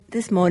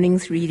This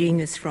morning's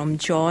reading is from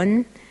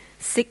John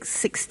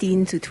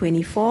 6:16 to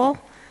 24,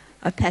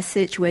 a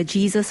passage where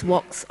Jesus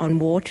walks on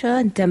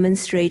water,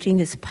 demonstrating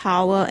his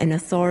power and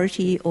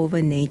authority over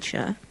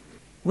nature.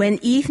 When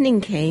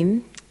evening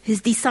came,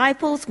 his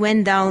disciples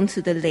went down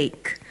to the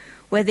lake,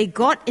 where they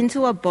got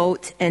into a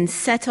boat and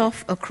set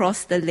off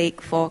across the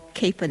lake for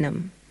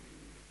Capernaum.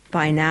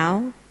 By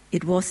now,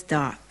 it was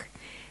dark,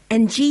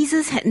 and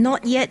Jesus had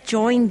not yet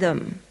joined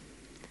them.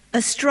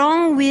 A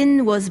strong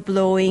wind was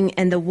blowing,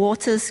 and the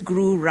waters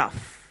grew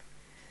rough.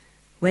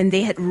 When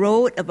they had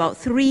rowed about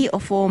 3 or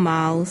 4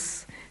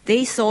 miles,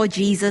 they saw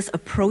Jesus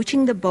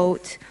approaching the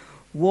boat,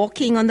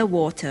 walking on the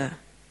water,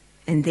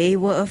 and they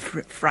were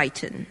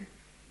frightened.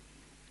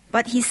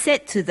 But he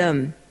said to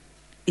them,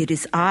 "It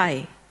is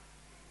I.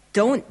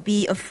 Don't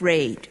be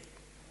afraid."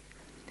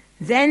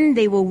 Then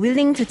they were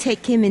willing to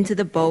take him into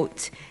the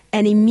boat,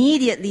 and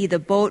immediately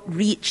the boat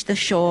reached the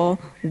shore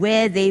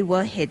where they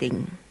were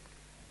heading.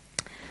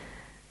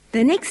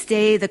 The next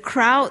day, the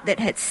crowd that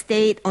had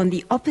stayed on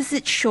the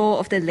opposite shore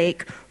of the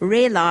lake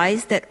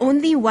realized that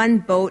only one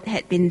boat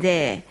had been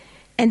there,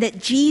 and that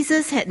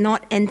Jesus had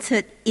not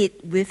entered it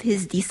with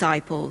his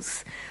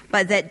disciples,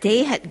 but that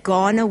they had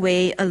gone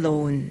away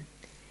alone.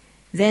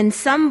 Then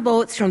some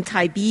boats from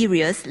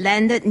Tiberias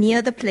landed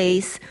near the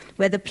place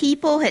where the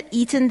people had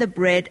eaten the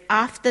bread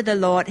after the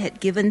Lord had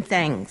given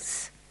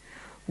thanks.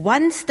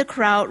 Once the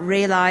crowd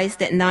realized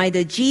that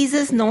neither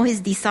Jesus nor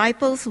his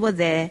disciples were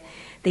there,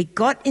 they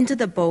got into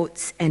the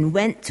boats and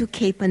went to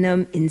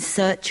Capernaum in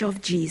search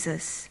of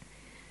Jesus.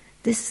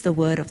 This is the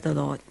word of the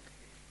Lord.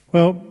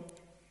 Well,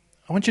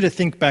 I want you to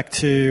think back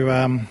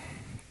to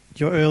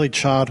your early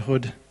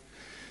childhood,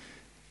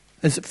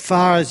 as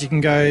far as you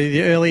can go,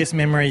 the earliest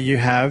memory you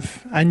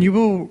have, and you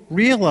will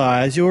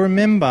realise, you'll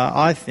remember,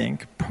 I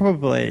think,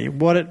 probably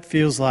what it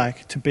feels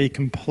like to be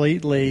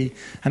completely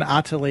and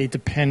utterly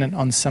dependent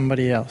on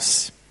somebody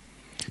else.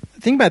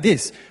 Think about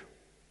this.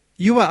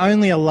 You are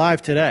only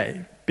alive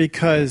today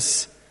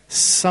because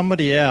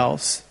somebody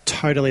else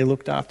totally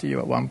looked after you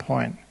at one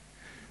point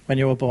when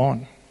you were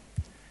born.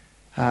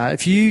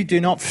 If you do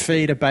not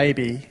feed a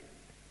baby,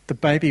 the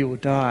baby will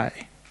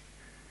die.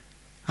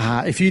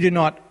 If you do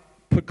not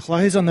put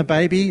clothes on the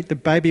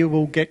baby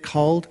will get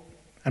cold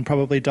and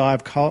probably die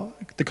of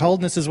the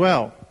coldness as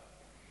well.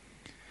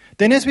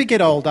 Then as we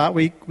get older,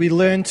 we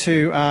learn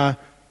to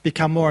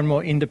become more and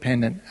more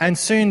independent. And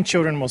soon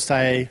children will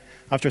say,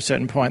 after a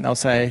certain point, they'll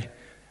say,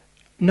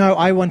 "No,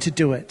 I want to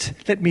do it.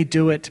 Let me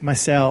do it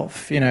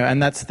myself,"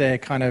 and that's their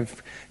kind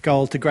of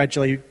goal, to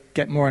gradually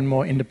get more and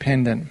more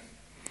independent.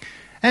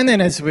 And then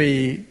as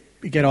we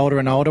get older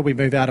and older, we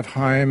move out of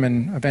home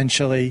and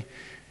eventually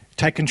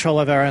take control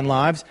of our own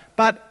lives.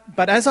 But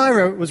as I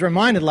was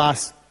reminded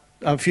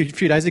a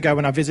few days ago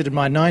when I visited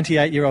my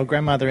 98-year-old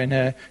grandmother in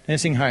her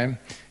nursing home,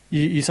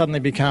 you suddenly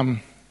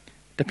become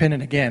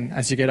dependent again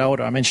as you get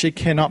older. I mean, she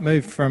cannot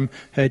move from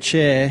her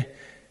chair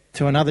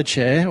to another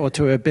chair or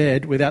to her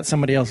bed without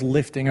somebody else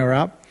lifting her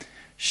up.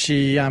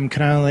 She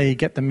can only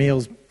get the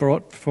meals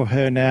brought for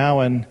her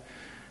now, and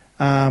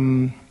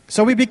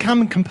so we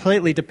become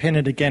completely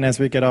dependent again as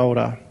we get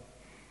older.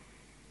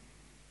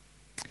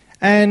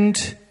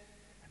 And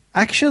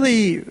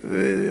actually,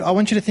 I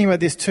want you to think about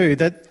this too,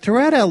 that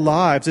throughout our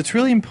lives, it's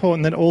really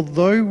important that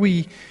although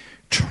we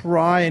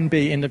try and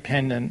be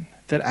independent,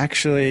 that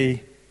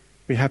actually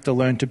we have to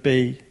learn to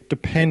be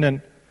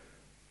dependent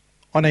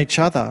on each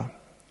other.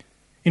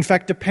 In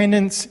fact,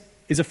 dependence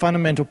is a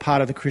fundamental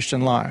part of the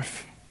Christian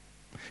life.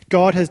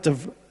 God has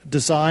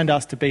designed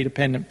us to be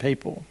dependent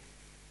people.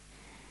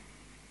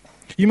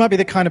 You might be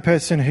the kind of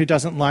person who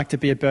doesn't like to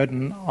be a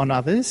burden on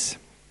others,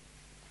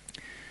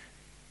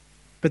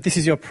 but this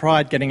is your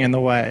pride getting in the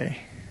way.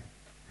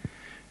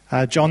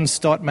 John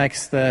Stott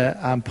makes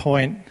the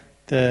point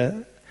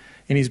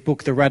in his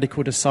book, The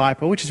Radical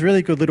Disciple, which is a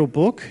really good little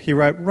book. He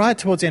wrote right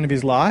towards the end of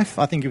his life.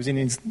 I think he was in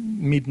his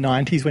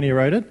mid-90s when he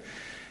wrote it.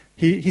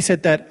 He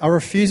said that a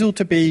refusal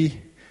to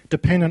be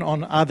dependent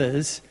on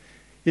others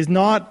is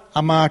not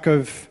a mark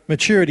of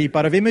maturity,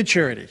 but of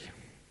immaturity.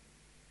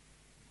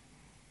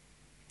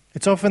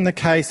 It's often the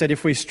case that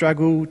if we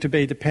struggle to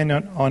be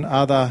dependent on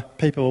other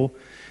people,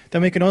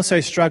 then we can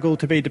also struggle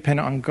to be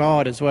dependent on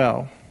God as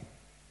well.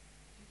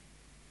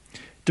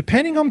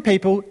 Depending on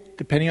people,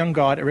 depending on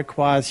God, it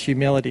requires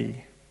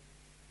humility.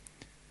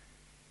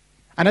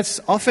 And it's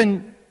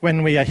often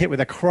when we are hit with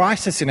a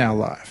crisis in our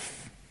life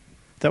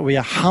that we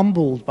are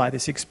humbled by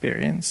this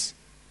experience.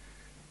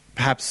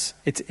 Perhaps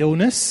it's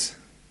illness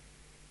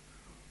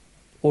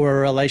or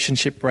a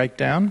relationship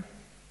breakdown.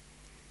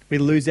 We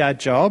lose our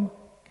job.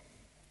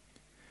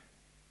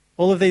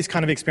 All of these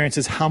kind of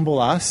experiences humble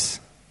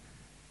us,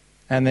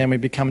 and then we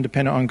become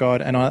dependent on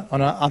God and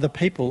on other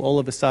people all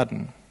of a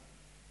sudden.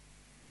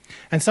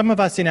 And some of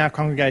us in our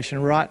congregation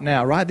right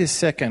now, right this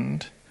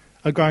second,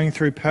 are going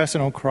through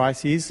personal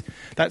crises,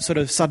 that sort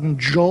of sudden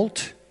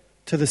jolt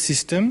to the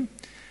system.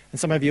 And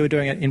some of you are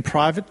doing it in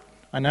private,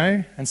 I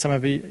know, and some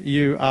of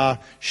you are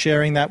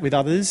sharing that with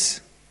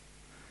others.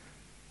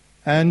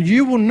 And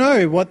you will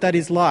know what that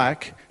is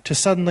like to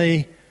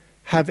suddenly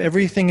have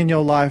everything in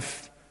your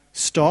life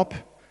stop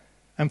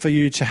and for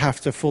you to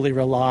have to fully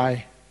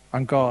rely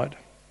on God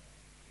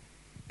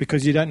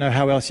because you don't know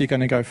how else you're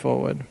going to go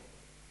forward.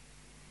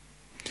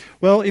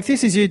 Well, if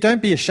this is you,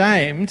 don't be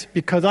ashamed,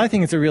 because I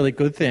think it's a really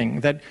good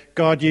thing that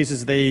God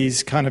uses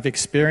these kind of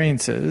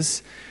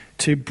experiences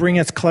to bring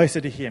us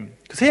closer to him,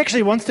 because he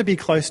actually wants to be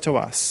close to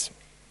us.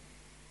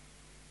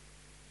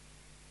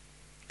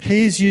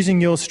 He's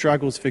using your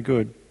struggles for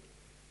good.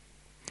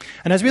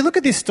 And as we look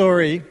at this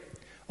story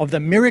of the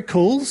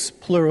miracles,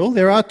 plural,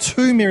 there are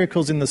 2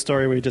 miracles in the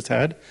story we just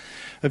had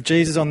of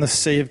Jesus on the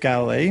Sea of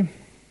Galilee.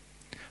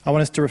 I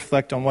want us to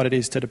reflect on what it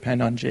is to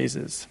depend on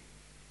Jesus.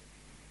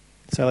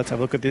 So let's have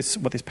a look at this,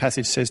 what this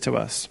passage says to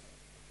us.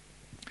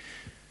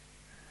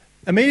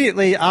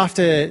 Immediately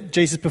after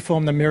Jesus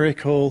performed the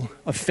miracle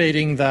of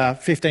feeding the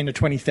 15 to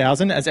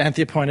 20,000, as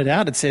Anthea pointed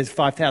out, it says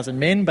 5,000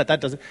 men, but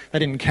that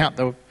didn't count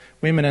the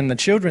women and the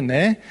children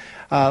there.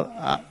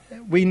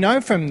 We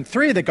know from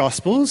 3 of the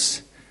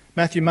Gospels,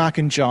 Matthew, Mark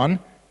and John,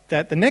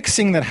 that the next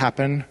thing that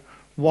happened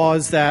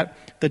was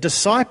that the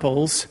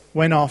disciples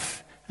went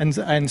off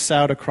and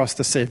sailed across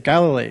the Sea of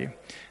Galilee.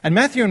 And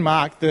Matthew and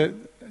Mark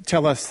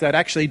tell us that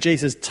actually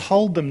Jesus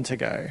told them to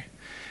go.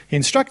 He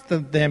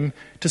instructed them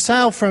to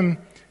sail from,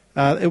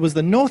 it was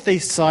the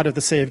northeast side of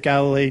the Sea of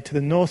Galilee to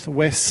the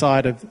northwest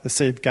side of the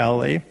Sea of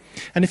Galilee.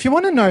 And if you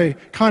want to know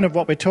kind of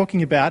what we're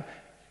talking about,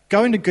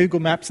 go into Google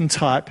Maps and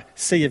type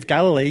Sea of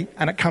Galilee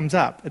and it comes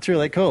up. It's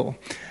really cool.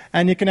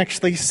 And you can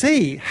actually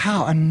see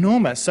how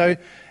enormous. So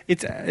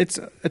it's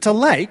a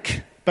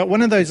lake, but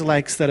one of those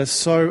lakes that are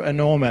so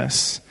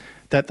enormous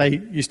that they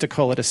used to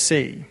call it a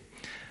sea.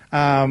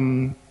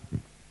 The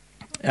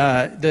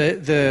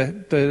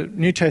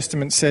New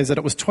Testament says that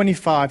it was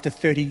 25 to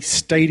 30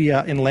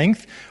 stadia in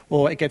length,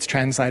 or it gets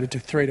translated to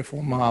 3 to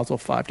 4 miles or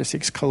 5 to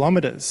 6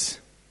 kilometres.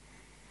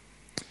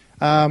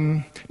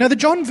 Now, the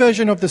John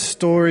version of the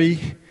story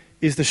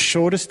is the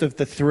shortest of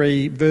the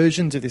 3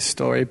 versions of this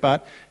story,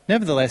 but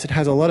nevertheless, it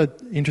has a lot of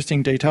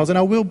interesting details, and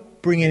I will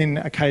bring in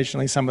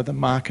occasionally some of the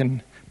Mark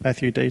and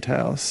Matthew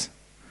details.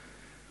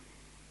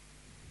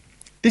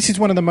 This is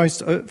one of the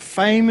most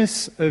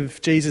famous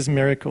of Jesus'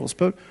 miracles,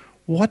 but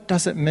what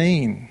does it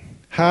mean?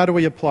 How do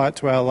we apply it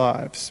to our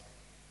lives?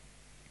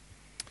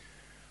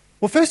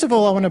 Well, first of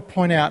all, I want to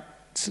point out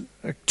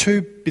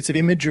 2 bits of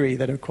imagery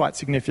that are quite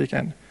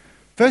significant.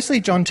 Firstly,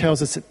 John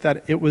tells us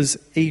that it was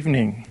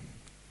evening.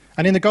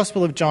 And in the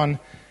Gospel of John,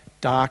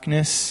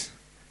 darkness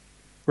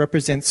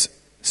represents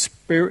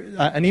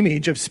an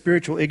image of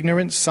spiritual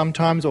ignorance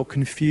sometimes, or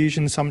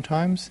confusion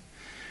sometimes.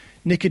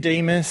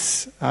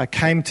 Nicodemus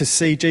came to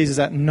see Jesus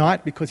at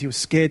night because he was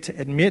scared to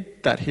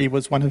admit that he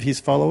was one of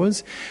his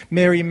followers.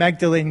 Mary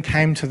Magdalene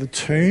came to the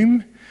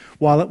tomb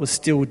while it was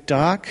still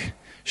dark,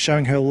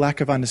 showing her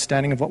lack of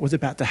understanding of what was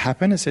about to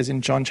happen. It says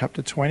in John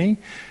chapter 20.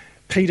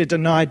 Peter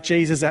denied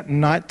Jesus at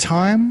night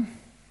time.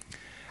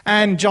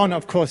 And John,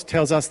 of course,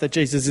 tells us that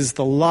Jesus is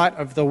the light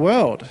of the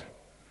world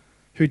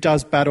who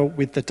does battle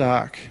with the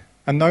dark.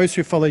 And those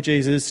who follow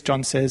Jesus,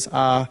 John says,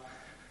 are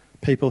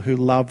people who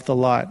love the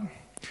light.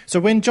 So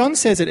when John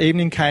says that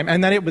evening came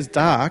and that it was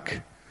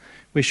dark,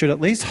 we should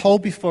at least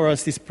hold before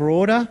us this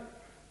broader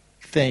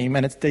theme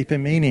and its deeper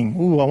meaning.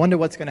 Ooh, I wonder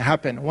what's going to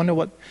happen. I wonder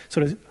what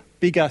sort of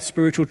bigger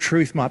spiritual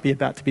truth might be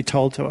about to be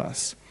told to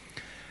us.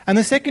 And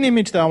the second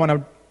image that I want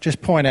to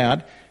just point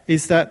out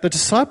is that the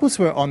disciples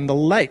were on the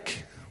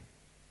lake.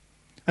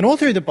 And all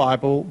through the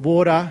Bible,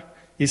 water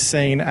is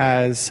seen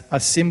as a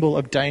symbol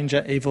of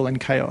danger, evil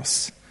and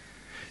chaos.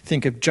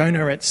 Think of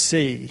Jonah at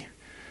sea.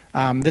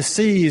 The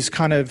sea is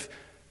kind of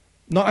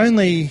not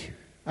only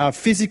a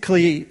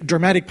physically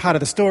dramatic part of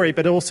the story,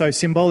 but also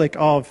symbolic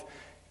of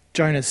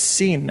Jonah's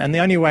sin. And the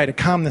only way to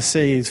calm the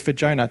sea is for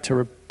Jonah to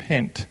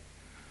repent.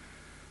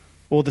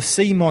 Or the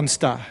sea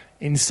monster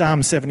in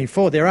Psalm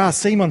 74. There are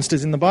sea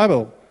monsters in the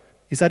Bible.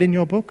 Is that in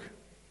your book?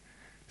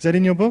 Is that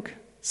in your book?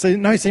 So,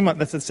 no, sea monster,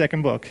 that's the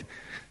second book.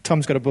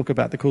 Tom's got a book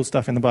about the cool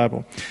stuff in the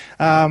Bible.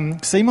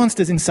 Sea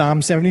monsters in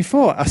Psalm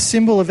 74, a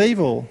symbol of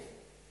evil.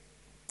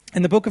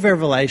 In the book of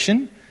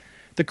Revelation,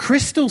 the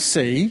crystal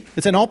sea,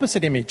 it's an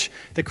opposite image.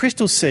 The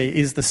crystal sea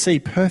is the sea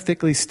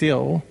perfectly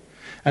still,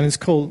 and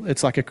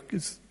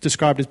it's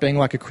described as being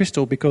like a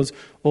crystal because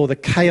all the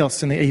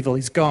chaos and the evil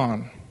is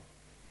gone.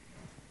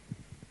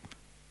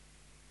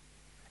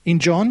 In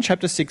John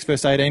chapter 6,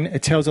 verse 18,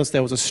 it tells us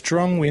there was a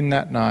strong wind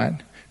that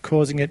night,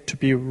 causing it to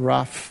be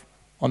rough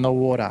on the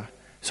water.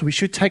 So we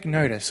should take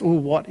notice. Oh,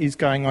 what is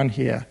going on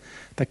here?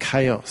 The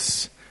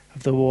chaos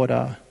of the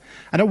water.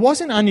 And it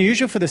wasn't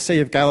unusual for the Sea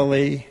of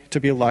Galilee to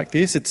be like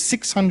this. It's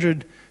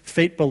 600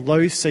 feet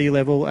below sea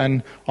level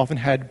and often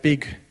had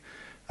big,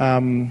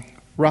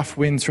 rough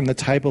winds from the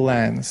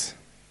tablelands.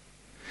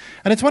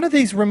 And it's one of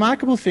these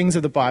remarkable things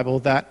of the Bible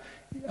that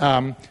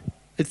the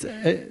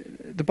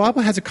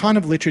Bible has a kind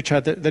of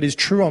literature that is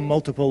true on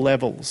multiple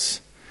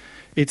levels.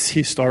 It's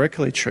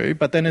historically true,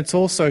 but then it's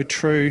also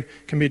true,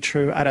 can be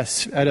true at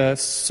a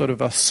sort of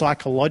a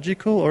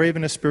psychological or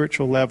even a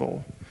spiritual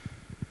level.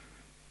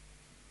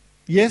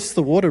 Yes,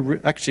 the water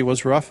actually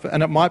was rough,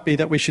 and it might be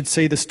that we should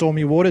see the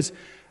stormy waters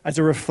as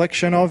a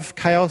reflection of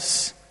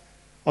chaos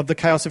of the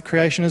chaos of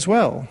creation as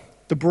well.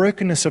 The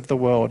brokenness of the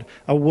world,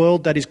 a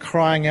world that is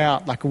crying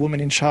out like a woman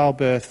in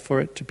childbirth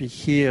for it to be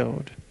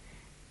healed.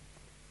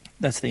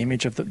 That's the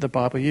image of the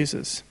Bible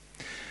uses.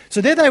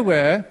 So there they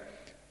were,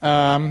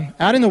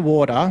 out in the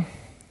water.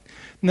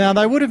 Now,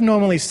 they would have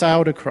normally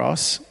sailed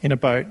across in a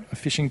boat, a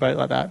fishing boat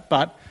like that,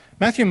 but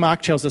Matthew and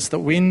Mark tells us that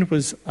wind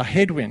was a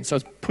headwind, so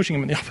it was pushing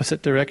them in the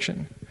opposite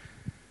direction.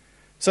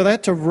 So they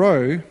had to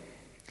row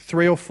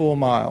 3 or 4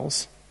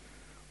 miles,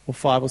 or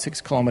 5 or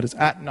 6 kilometres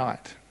at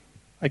night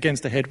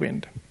against a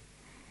headwind.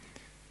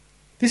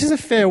 This is a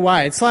fair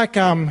way. It's like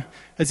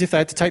as if they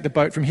had to take the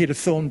boat from here to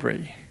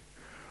Thornbury,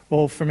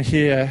 or from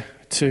here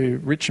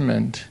to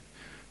Richmond,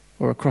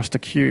 or across to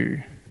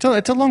Kew.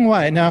 It's a long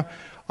way. Now,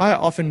 I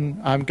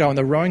often go on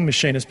the rowing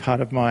machine as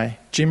part of my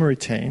gym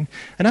routine,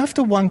 and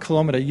after 1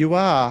 kilometre you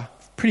are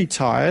pretty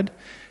tired.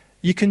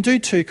 You can do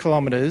 2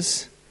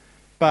 kilometres,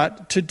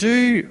 but to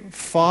do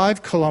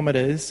 5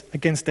 kilometres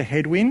against a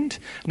headwind,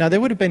 now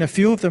there would have been a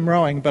few of them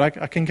rowing, but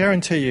I can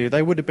guarantee you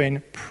they would have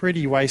been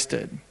pretty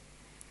wasted.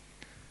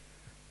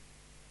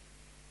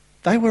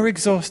 They were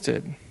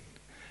exhausted,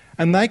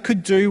 and they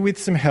could do with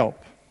some help.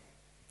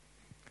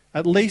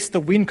 At least the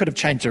wind could have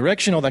changed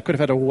direction, or they could have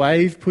had a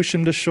wave push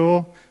them to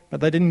shore, but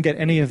they didn't get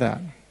any of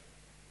that.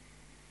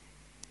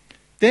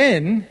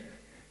 Then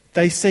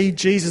they see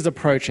Jesus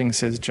approaching,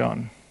 says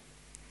John.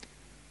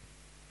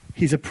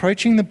 He's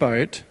approaching the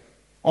boat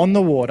on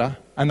the water,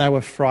 and they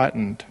were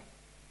frightened.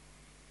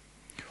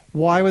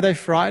 Why were they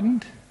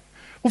frightened?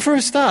 Well, for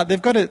a start,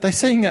 they're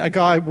seeing a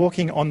guy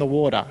walking on the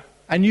water,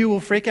 and you will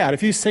freak out.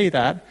 If you see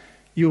that,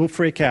 you will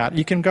freak out.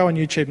 You can go on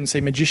YouTube and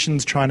see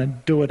magicians trying to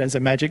do it as a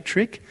magic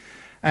trick.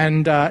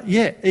 And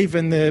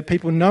even the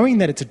people knowing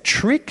that it's a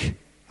trick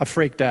are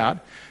freaked out.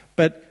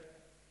 But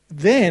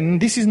then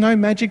this is no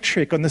magic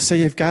trick on the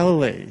Sea of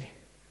Galilee.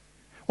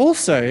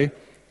 Also,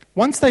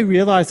 once they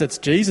realise it's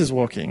Jesus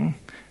walking,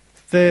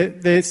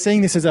 they're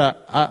seeing this as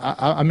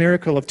a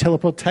miracle of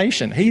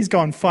teleportation. He's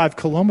gone 5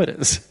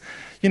 kilometres.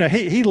 You know,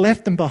 he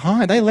left them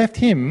behind. They left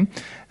him,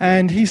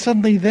 and he's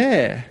suddenly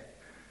there.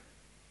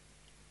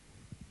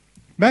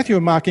 Matthew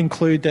and Mark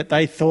include that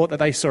they thought that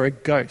they saw a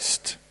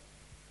ghost.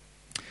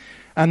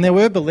 And there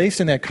were beliefs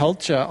in their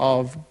culture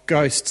of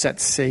ghosts at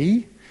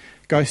sea,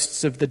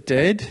 ghosts of the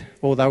dead,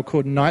 or they were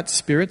called night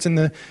spirits.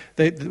 And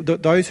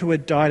those who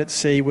had died at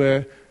sea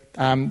were,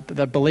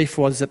 the belief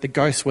was that the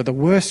ghosts were the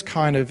worst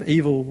kind of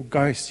evil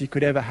ghosts you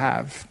could ever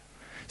have.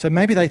 So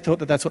maybe they thought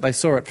that that's what they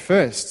saw at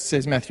first,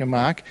 says Matthew and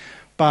Mark.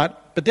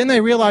 But then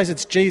they realise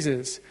it's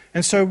Jesus.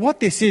 And so what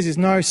this is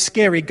no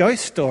scary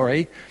ghost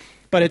story,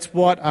 but it's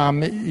what,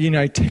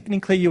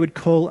 technically you would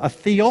call a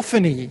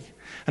theophany.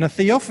 And a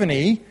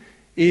theophany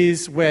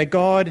is where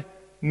God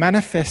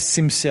manifests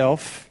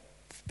himself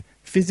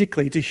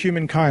physically to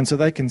humankind so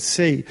they can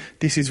see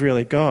this is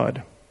really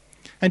God.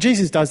 And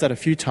Jesus does that a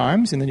few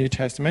times in the New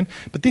Testament,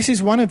 but this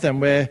is one of them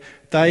where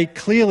they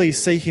clearly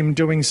see him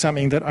doing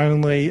something that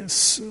only a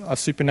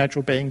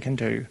supernatural being can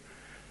do,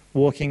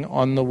 walking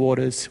on the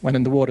waters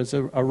when the waters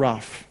are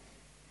rough.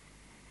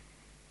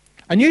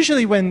 And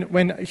usually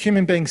when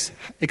human beings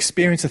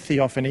experience a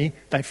theophany,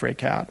 they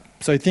freak out.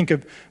 So think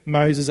of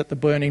Moses at the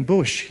burning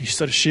bush. He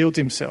sort of shields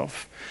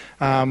himself.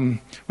 When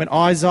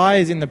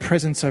Isaiah is in the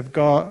presence of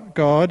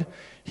God,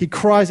 he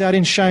cries out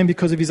in shame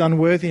because of his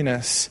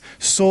unworthiness.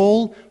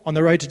 Saul, on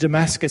the road to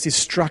Damascus, is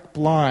struck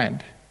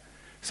blind.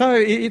 So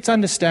it's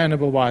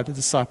understandable why the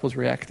disciples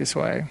react this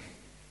way.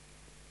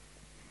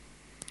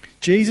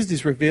 Jesus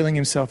is revealing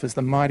himself as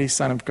the mighty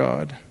Son of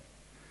God,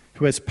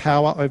 who has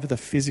power over the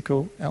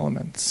physical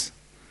elements.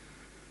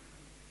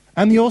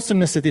 And the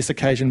awesomeness of this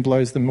occasion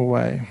blows them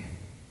away.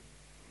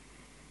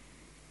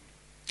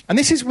 And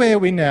this is where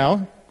we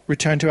now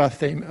return to our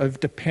theme of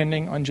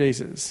depending on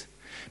Jesus.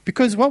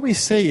 Because what we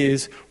see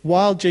is,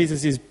 while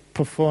Jesus is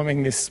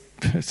performing this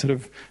sort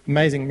of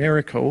amazing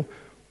miracle,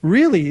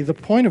 really the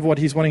point of what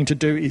he's wanting to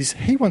do is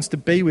he wants to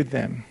be with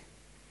them.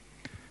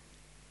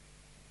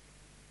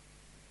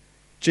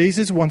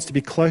 Jesus wants to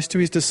be close to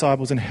his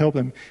disciples and help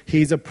them.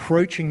 He's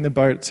approaching the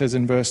boat, it says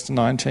in verse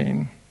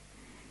 19.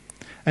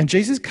 And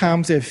Jesus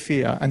calms their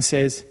fear and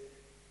says,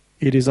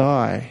 "It is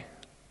I."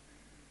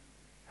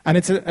 And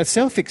it's a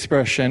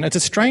self-expression. It's a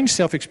strange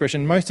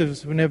self-expression. Most of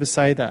us will never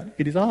say that.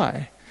 It is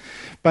I.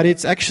 But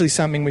it's actually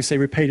something we see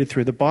repeated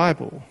through the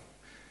Bible.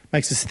 It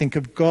makes us think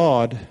of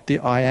God, the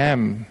I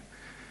am,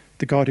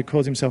 the God who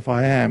calls himself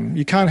I am.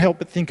 You can't help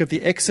but think of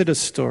the Exodus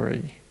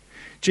story.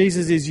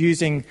 Jesus is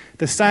using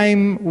the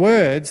same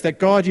words that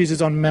God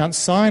uses on Mount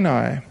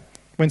Sinai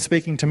when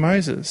speaking to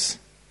Moses.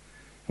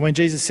 When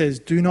Jesus says,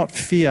 "Do not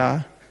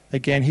fear,"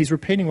 again, he's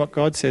repeating what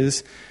God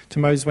says to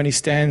Moses when he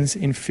stands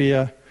in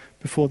fear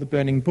before the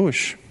burning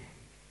bush.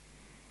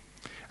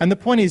 And the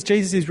point is,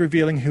 Jesus is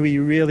revealing who he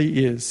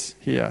really is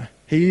here.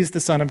 He is the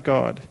Son of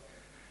God.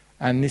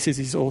 And this is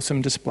his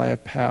awesome display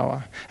of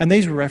power. And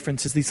these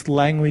references, this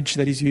language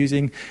that he's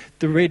using,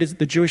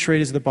 the Jewish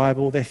readers of the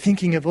Bible, they're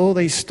thinking of all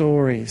these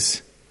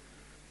stories.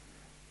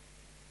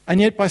 And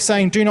yet by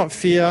saying, "Do not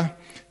fear,"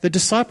 the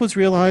disciples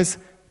realize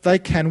they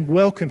can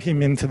welcome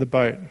him into the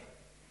boat.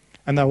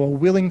 and they were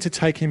willing to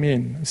take him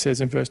in, it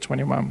says in verse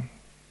 21.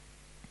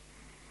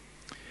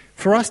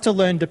 For us to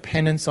learn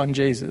dependence on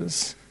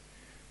Jesus,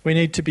 we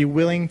need to be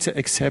willing to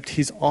accept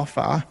his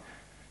offer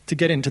to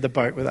get into the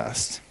boat with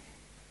us.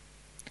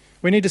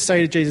 We need to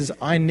say to Jesus,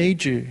 I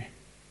need you.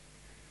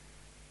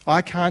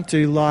 I can't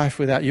do life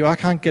without you. I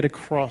can't get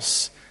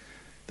across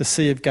the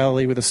Sea of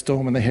Galilee with a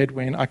storm and the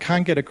headwind. I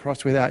can't get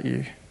across without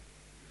you.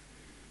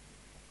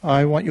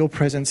 I want your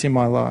presence in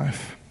my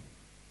life.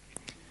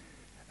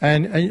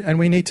 And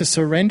we need to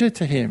surrender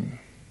to him.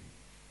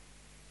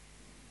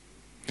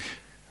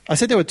 I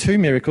said there were two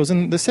miracles,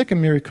 and the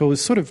second miracle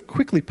is sort of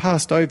quickly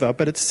passed over,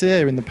 but it's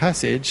there in the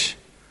passage.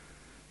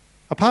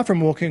 Apart from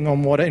walking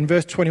on water, in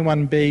verse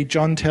 21b,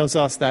 John tells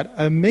us that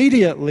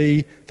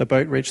immediately the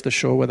boat reached the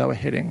shore where they were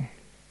heading.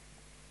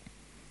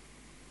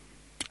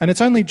 And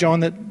it's only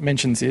John that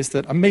mentions this,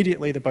 that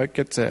immediately the boat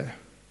gets there.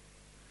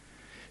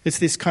 It's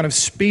this kind of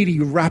speedy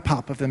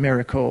wrap-up of the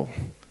miracle.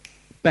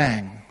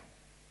 Bang.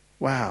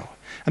 Wow.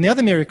 And the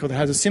other miracle that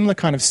has a similar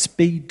kind of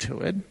speed to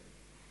it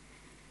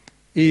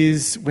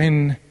is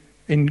when,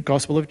 in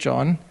Gospel of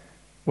John,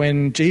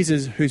 when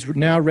Jesus, who's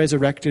now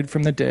resurrected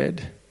from the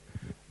dead,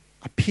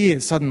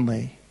 appears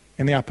suddenly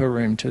in the upper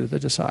room to the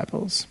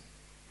disciples.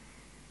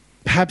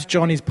 Perhaps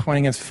John is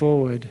pointing us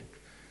forward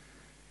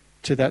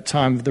to that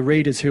time, the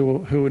readers who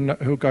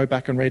will go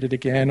back and read it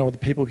again, or the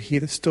people who hear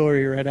the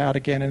story read out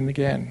again and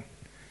again.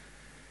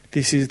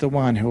 This is the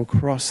one who will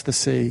cross the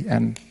sea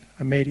and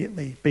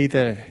immediately be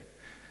there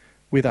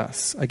with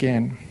us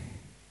again.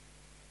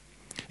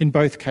 In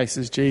both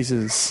cases,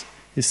 Jesus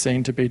is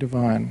seen to be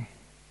divine.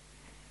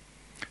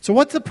 So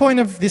what's the point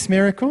of this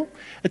miracle?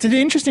 It's an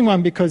interesting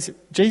one because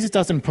Jesus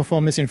doesn't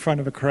perform this in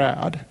front of a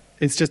crowd.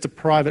 It's just a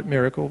private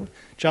miracle,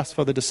 just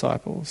for the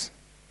disciples.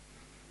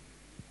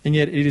 And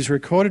yet it is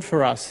recorded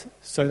for us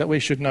so that we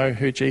should know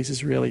who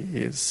Jesus really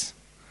is.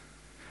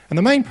 And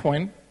the main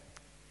point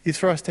is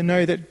for us to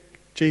know that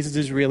Jesus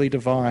is really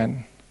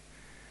divine.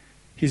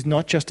 He's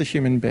not just a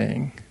human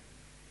being.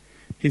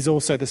 He's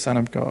also the Son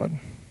of God.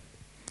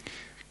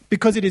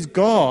 Because it is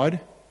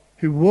God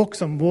who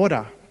walks on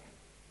water.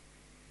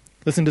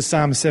 Listen to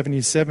Psalm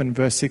 77,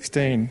 verse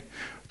 16.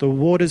 The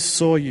waters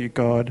saw you,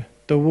 God.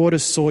 The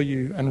waters saw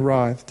you and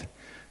writhed.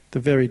 The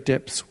very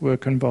depths were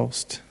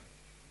convulsed.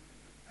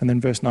 And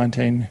then verse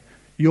 19.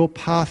 Your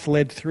path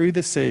led through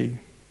the sea,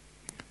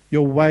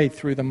 your way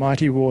through the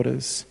mighty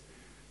waters,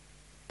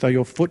 though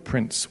your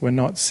footprints were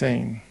not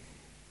seen.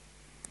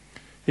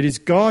 It is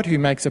God who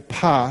makes a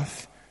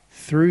path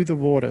through the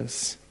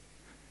waters.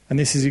 And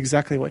this is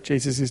exactly what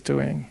Jesus is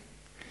doing.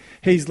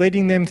 He's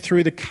leading them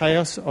through the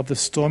chaos of the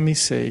stormy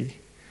sea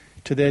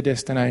to their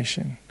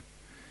destination.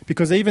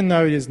 Because even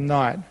though it is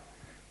night,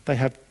 they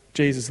have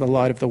Jesus, the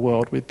light of the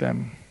world, with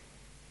them.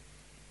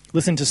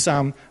 Listen to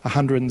Psalm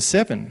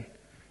 107,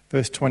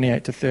 verse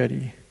 28 to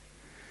 30.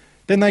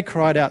 Then they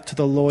cried out to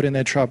the Lord in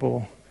their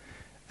trouble,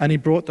 and he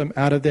brought them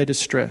out of their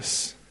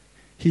distress.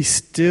 He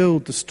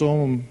stilled the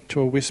storm to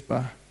a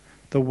whisper.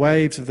 The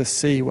waves of the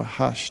sea were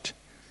hushed.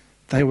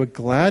 They were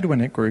glad when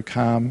it grew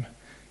calm,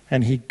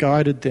 and he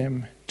guided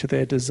them to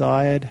their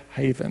desired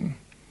haven.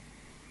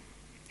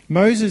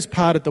 Moses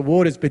parted the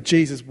waters, but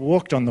Jesus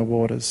walked on the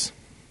waters.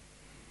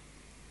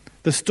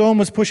 The storm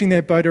was pushing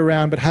their boat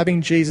around, but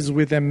having Jesus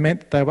with them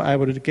meant they were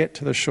able to get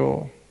to the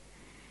shore.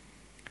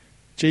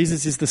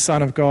 Jesus is the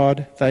Son of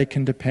God. They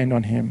can depend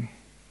on him.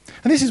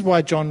 And this is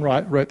why John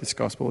wrote this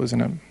gospel,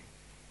 isn't it?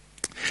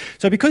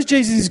 So because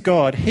Jesus is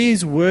God, he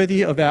is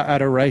worthy of our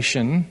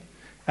adoration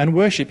and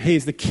worship. He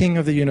is the King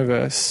of the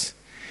universe.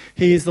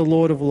 He is the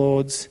Lord of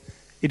Lords.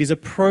 It is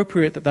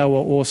appropriate that they were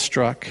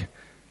awestruck.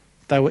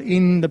 They were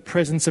in the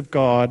presence of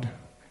God.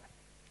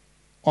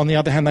 On the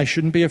other hand, they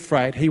shouldn't be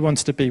afraid. He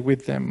wants to be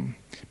with them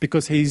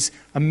because he's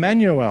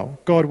Emmanuel,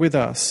 God with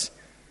us.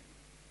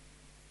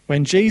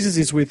 When Jesus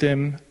is with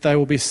them, they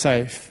will be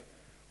safe.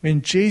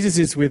 When Jesus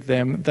is with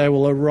them, they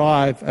will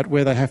arrive at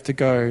where they have to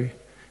go.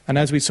 And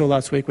as we saw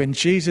last week, when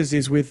Jesus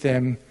is with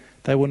them,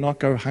 they will not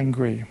go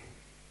hungry.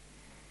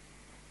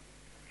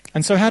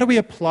 And so how do we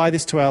apply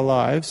this to our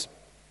lives?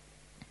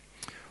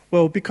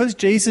 Well, because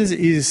Jesus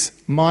is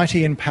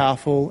mighty and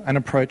powerful and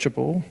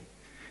approachable,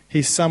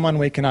 he's someone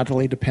we can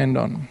utterly depend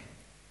on.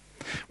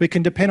 We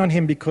can depend on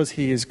him because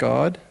he is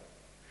God.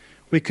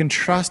 We can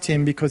trust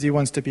him because he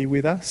wants to be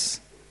with us.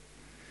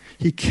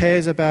 He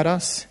cares about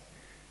us.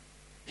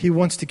 He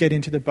wants to get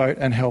into the boat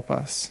and help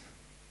us.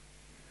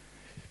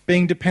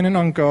 Being dependent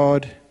on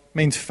God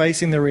means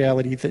facing the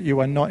reality that you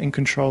are not in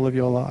control of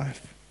your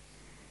life.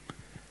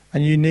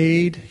 And you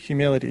need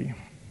humility.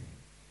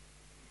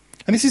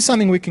 And this is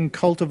something we can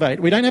cultivate.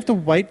 We don't have to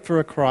wait for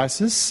a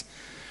crisis.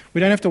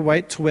 We don't have to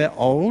wait till we're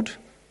old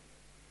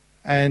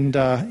and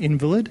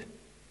invalid.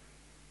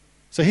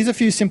 So here's a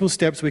few simple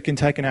steps we can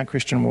take in our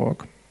Christian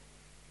walk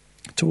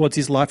towards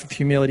his life of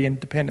humility and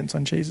dependence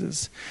on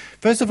Jesus.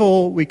 First of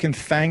all, we can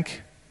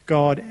thank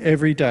God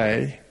every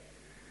day.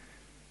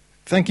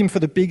 Thank him for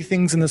the big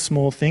things and the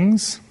small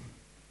things.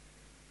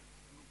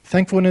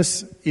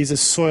 Thankfulness is a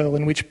soil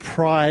in which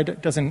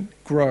pride doesn't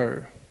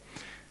grow.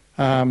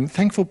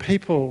 Thankful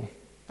people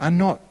are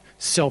not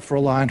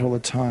self-reliant all the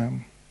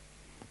time.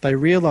 They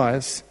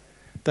realise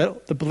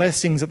that the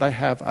blessings that they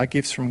have are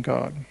gifts from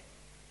God.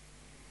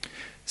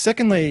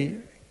 Secondly,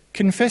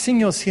 confessing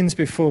your sins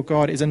before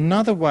God is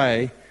another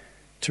way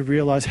to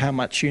realise how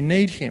much you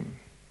need him.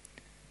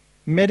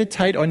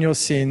 Meditate on your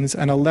sins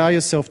and allow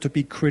yourself to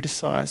be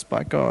criticised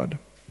by God.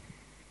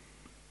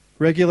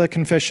 Regular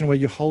confession where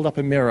you hold up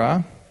a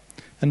mirror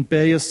and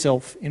bare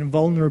yourself in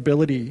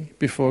vulnerability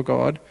before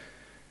God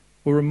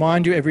will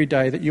remind you every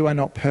day that you are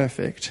not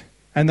perfect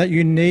and that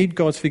you need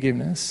God's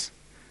forgiveness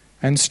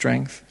and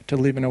strength to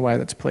live in a way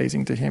that's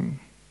pleasing to him.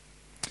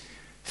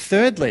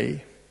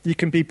 Thirdly, you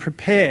can be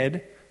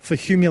prepared for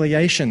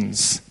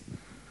humiliations.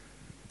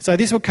 So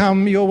this will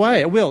come your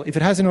way. It will. If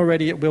it hasn't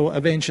already, it will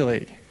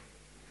eventually.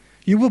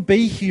 You will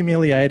be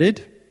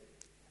humiliated,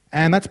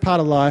 and that's part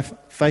of life.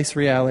 Face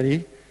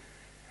reality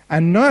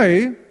and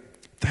know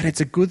that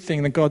it's a good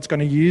thing, that God's going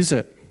to use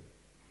it.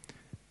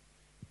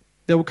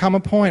 There will come a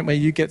point where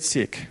you get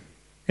sick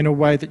in a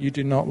way that you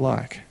do not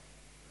like.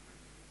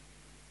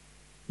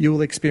 You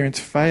will experience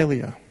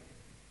failure.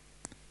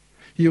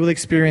 You will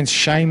experience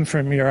shame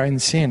from your own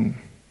sin.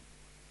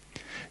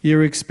 You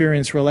will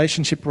experience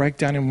relationship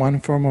breakdown in one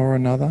form or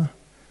another,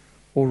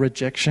 or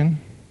rejection.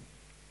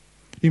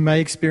 You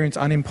may experience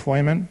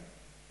unemployment.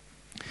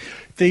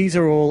 These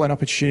are all an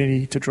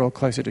opportunity to draw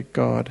closer to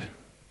God.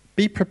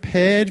 Be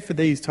prepared for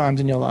these times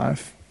in your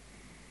life.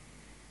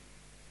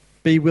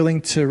 Be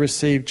willing to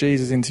receive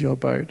Jesus into your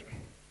boat.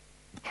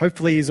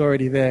 Hopefully he's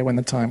already there when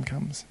the time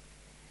comes.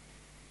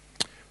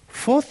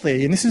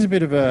 Fourthly, and this is a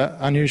bit of an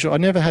unusual, I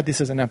never had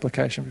this as an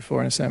application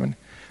before in a sermon,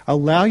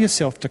 allow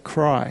yourself to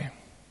cry.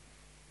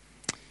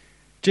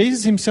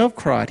 Jesus himself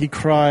cried. He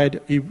cried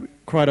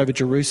over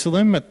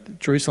Jerusalem, at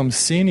Jerusalem's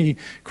sin. He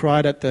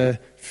cried at the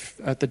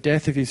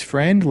death of his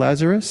friend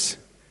Lazarus.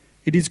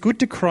 It is good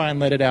to cry and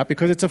let it out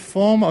because it's a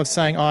form of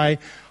saying, I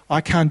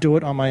can't do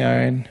it on my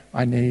own.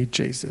 I need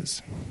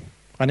Jesus.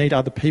 I need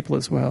other people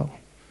as well.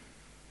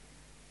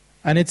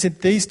 And it's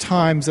at these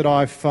times that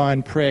I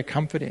find prayer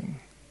comforting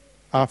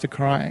after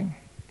crying.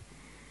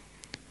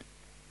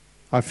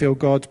 I feel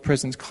God's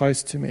presence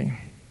close to me.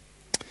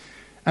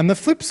 And the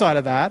flip side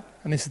of that,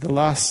 and this is the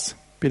last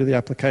bit of the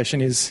application,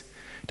 is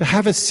to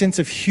have a sense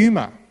of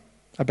humour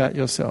about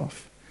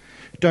yourself.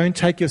 Don't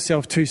take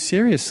yourself too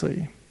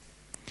seriously.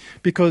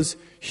 Because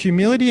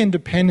humility and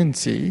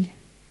dependency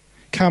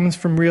comes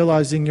from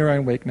realising your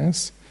own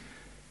weakness.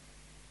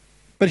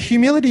 But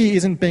humility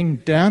isn't being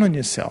down on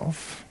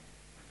yourself.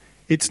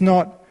 It's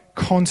not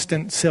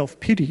constant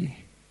self-pity.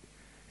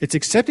 It's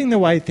accepting the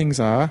way things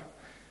are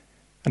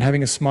and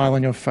having a smile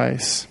on your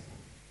face.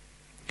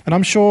 And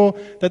I'm sure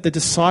that the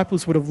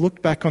disciples would have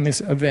looked back on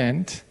this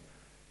event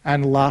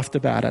and laughed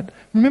about it.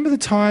 Remember the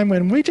time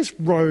when we just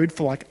rode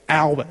for like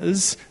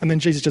hours and then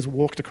Jesus just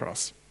walked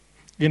across?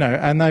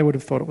 And they would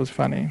have thought it was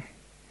funny,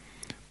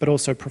 but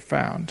also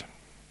profound.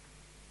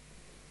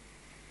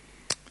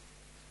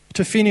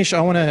 To finish, I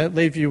want to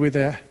leave you with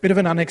a bit of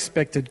an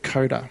unexpected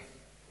coda.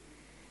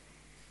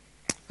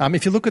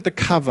 If you look at the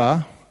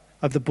cover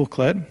of the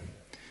booklet,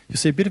 you'll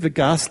see a bit of a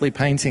ghastly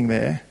painting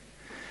there.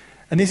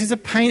 And this is a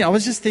paint. I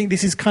was just thinking,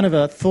 this is kind of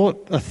a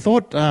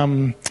thought.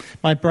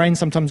 My brain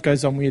sometimes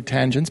goes on weird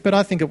tangents, but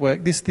I think it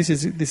worked. This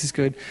is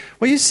good.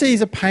 What you see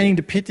is a painting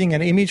depicting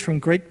an image from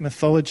Greek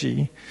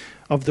mythology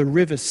of the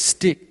river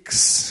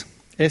Styx,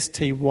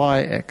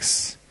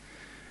 S-T-Y-X.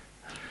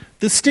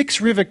 The Styx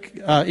River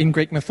in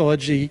Greek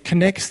mythology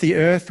connects the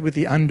earth with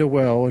the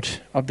underworld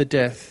of the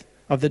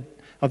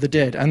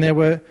dead. And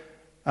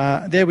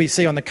there we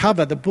see on the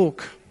cover the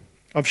book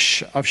of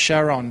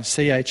Charon,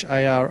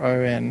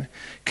 C-H-A-R-O-N,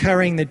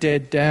 carrying the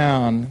dead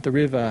down the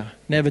river,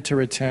 never to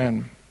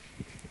return.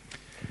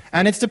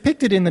 And it's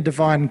depicted in the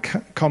Divine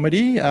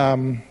Comedy,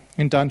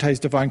 in Dante's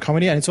Divine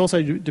Comedy, and it's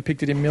also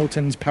depicted in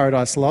Milton's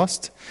Paradise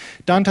Lost.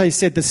 Dante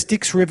said the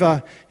Styx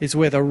River is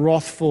where the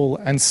wrathful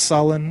and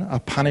sullen are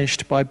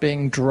punished by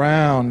being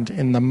drowned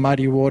in the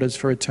muddy waters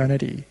for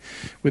eternity,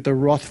 with the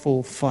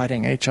wrathful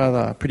fighting each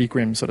other. Pretty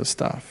grim sort of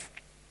stuff.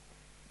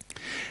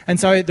 And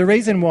so the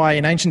reason why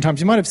in ancient times,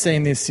 you might have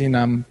seen this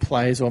in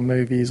plays or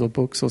movies or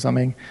books or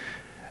something,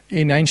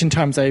 in ancient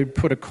times they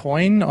put a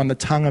coin on the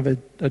tongue of a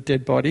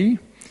dead body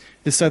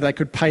is so they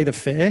could pay the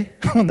fare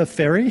on the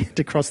ferry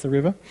to cross the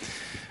river.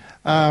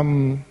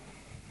 Well,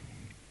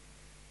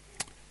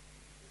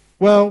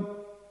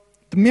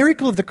 the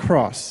miracle of the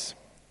cross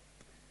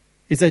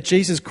is that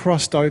Jesus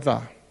crossed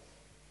over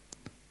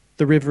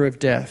the river of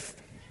death.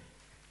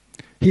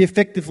 He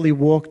effectively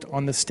walked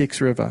on the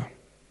Styx River.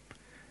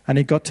 And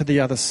he got to the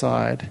other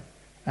side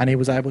and he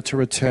was able to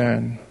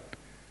return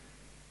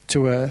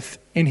to earth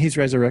in his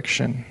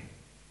resurrection.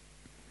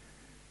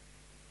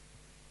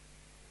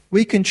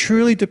 We can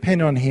truly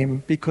depend on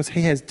him because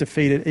he has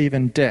defeated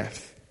even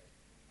death.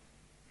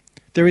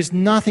 There is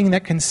nothing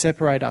that can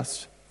separate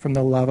us from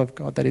the love of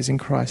God that is in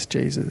Christ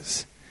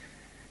Jesus.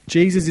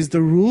 Jesus is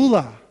the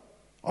ruler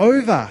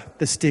over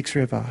the Styx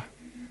River.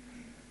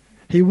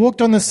 He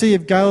walked on the Sea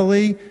of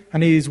Galilee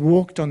and he has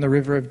walked on the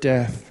river of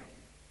death.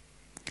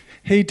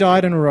 He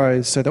died and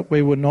rose so that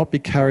we will not be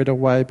carried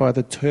away by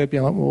the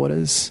turbulent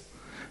waters,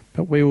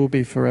 but we will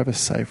be forever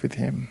safe with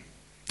him.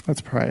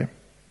 Let's pray.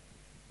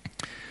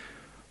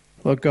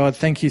 Lord God,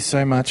 thank you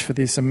so much for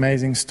this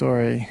amazing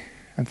story,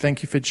 and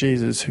thank you for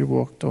Jesus who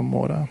walked on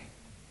water.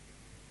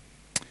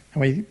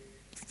 And we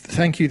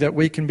thank you that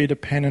we can be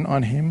dependent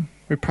on him.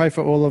 We pray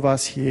for all of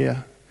us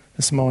here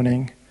this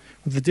morning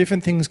with the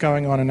different things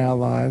going on in our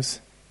lives.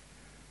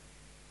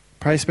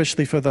 Pray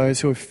especially for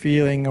those who are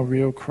feeling a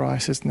real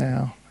crisis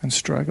now and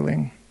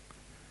struggling.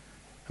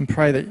 And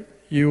pray that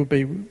you will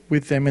be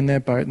with them in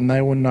their boat and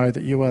they will know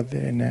that you are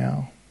there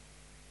now,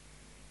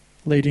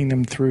 leading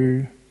them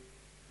through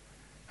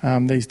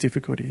these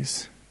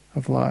difficulties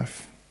of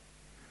life.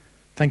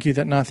 Thank you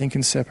that nothing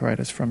can separate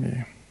us from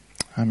you.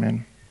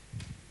 Amen.